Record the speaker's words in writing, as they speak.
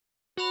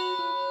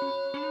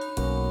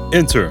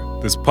Enter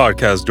this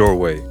podcast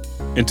doorway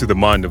into the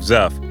mind of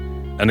Zaf,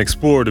 an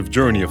explorative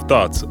journey of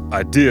thoughts,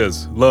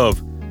 ideas,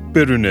 love,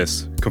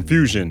 bitterness,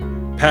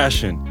 confusion,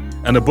 passion,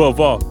 and above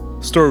all,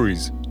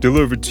 stories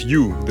delivered to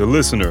you, the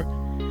listener,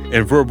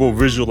 in verbal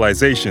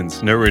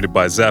visualizations narrated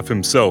by Zaf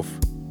himself.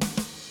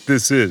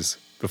 This is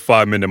the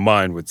 5-Minute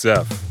Mind with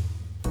Zaf.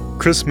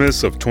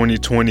 Christmas of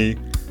 2020,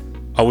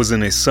 I was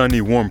in a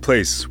sunny, warm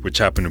place, which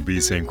happened to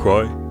be St.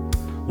 Croix,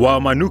 while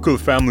my nuclear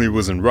family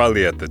was in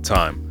Raleigh at the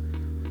time.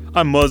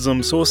 I'm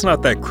Muslim, so it's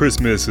not that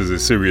Christmas is a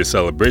serious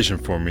celebration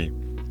for me.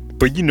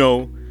 But you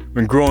know,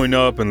 when growing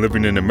up and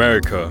living in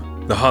America,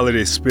 the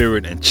holiday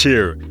spirit and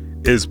cheer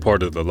is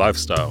part of the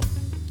lifestyle.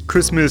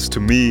 Christmas, to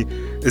me,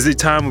 is a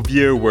time of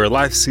year where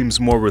life seems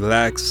more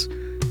relaxed,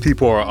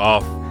 people are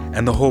off,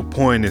 and the whole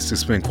point is to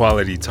spend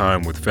quality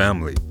time with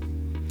family.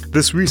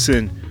 This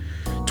recent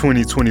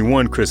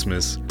 2021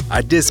 Christmas,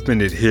 I did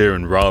spend it here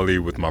in Raleigh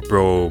with my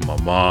bro,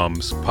 my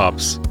moms,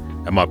 pops,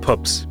 and my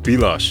pups,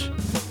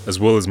 BEELAASH, as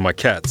well as my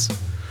cats.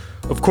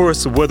 Of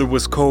course, the weather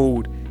was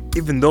cold,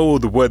 even though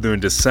the weather in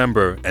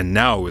December and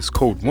now is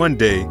cold one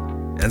day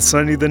and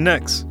sunny the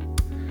next.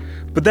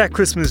 But that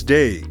Christmas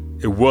day,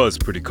 it was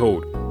pretty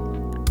cold.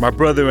 My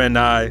brother and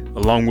I,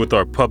 along with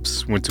our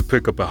pups, went to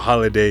pick up a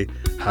holiday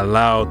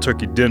halal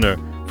turkey dinner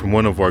from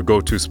one of our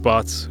go-to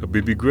spots, a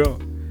BB Grill.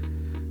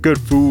 Good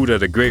food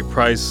at a great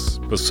price,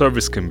 but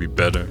service can be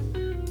better.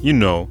 You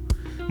know,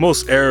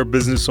 most Arab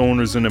business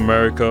owners in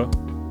America,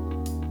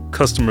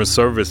 customer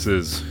service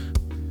is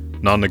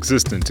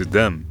non-existent to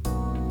them.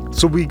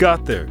 So we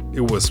got there.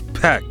 It was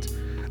packed.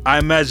 I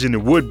imagine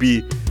it would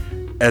be,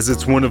 as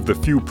it's one of the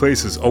few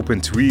places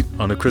open to eat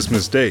on a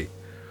Christmas day.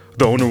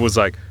 The owner was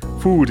like,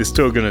 food is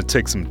still gonna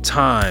take some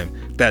time,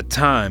 that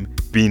time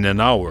being an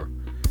hour.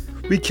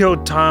 We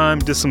killed time,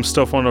 did some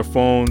stuff on our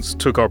phones,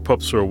 took our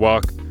pups for a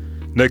walk.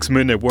 Next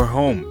minute, we're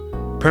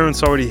home.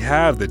 Parents already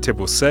have the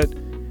table set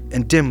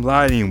and dim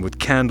lighting with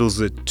candles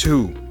lit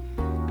too.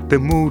 The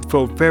mood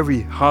felt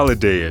very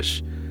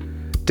holiday-ish.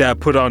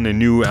 Dad put on a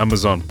new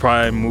Amazon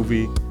Prime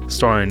movie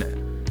starring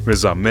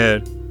Riz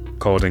Ahmed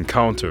called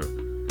Encounter.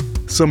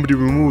 Somebody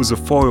removes the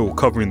foil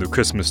covering the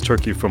Christmas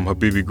turkey from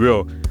Habibi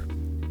Grill.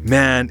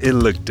 Man, it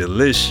looked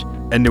delish,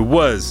 and it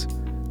was.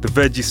 The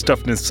veggies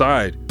stuffed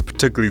inside,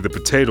 particularly the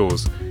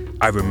potatoes,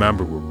 I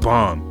remember were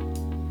bomb.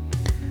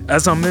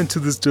 As I'm into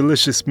this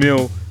delicious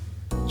meal,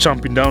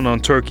 chomping down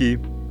on turkey,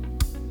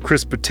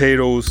 crisp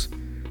potatoes,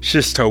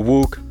 shish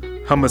tawuk,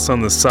 hummus on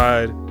the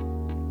side,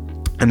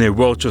 and a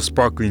Welch of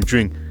sparkling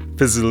drink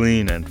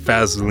fizzling and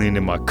fazzling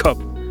in my cup.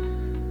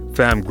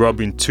 Fam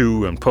grubbing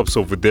too, and pups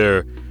over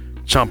there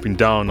chomping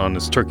down on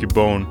his turkey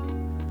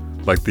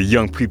bone. Like the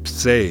young peeps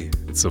say,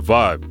 it's a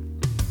vibe.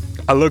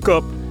 I look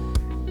up,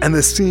 and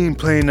the scene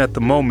playing at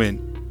the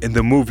moment in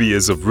the movie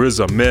is of Riz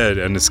Ahmed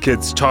and his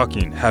kids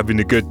talking, having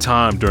a good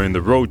time during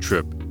the road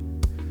trip.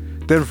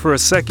 Then for a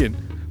second,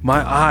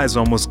 my eyes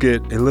almost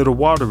get a little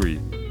watery,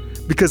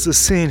 because the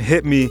scene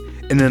hit me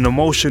in an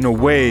emotional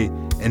way,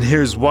 and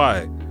here's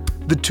why.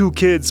 The two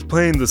kids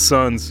playing the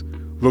sons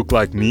look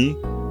like me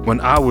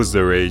when I was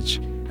their age,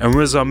 and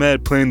Riz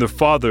Ahmed playing the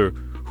father,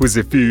 who is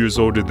a few years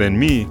older than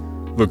me,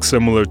 looks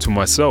similar to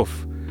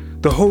myself.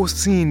 The whole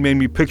scene made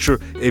me picture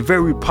a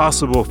very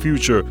possible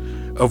future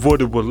of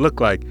what it would look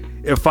like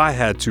if I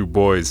had two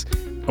boys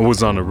and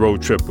was on a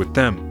road trip with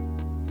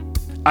them.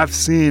 I've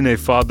seen a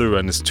father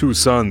and his two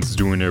sons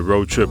doing a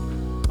road trip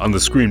on the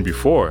screen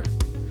before.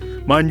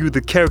 Mind you,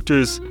 the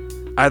characters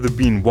either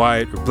being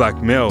white or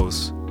black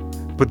males,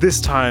 but this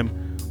time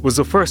was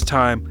the first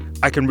time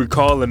I can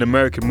recall an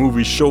American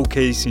movie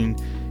showcasing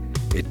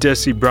a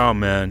Desi brown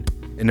man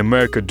in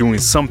America doing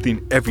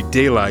something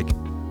everyday-like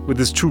with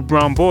his two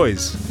brown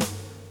boys.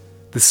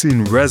 The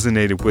scene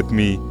resonated with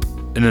me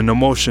in an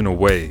emotional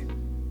way.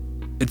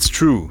 It's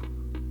true,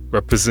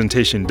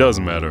 representation does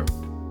matter.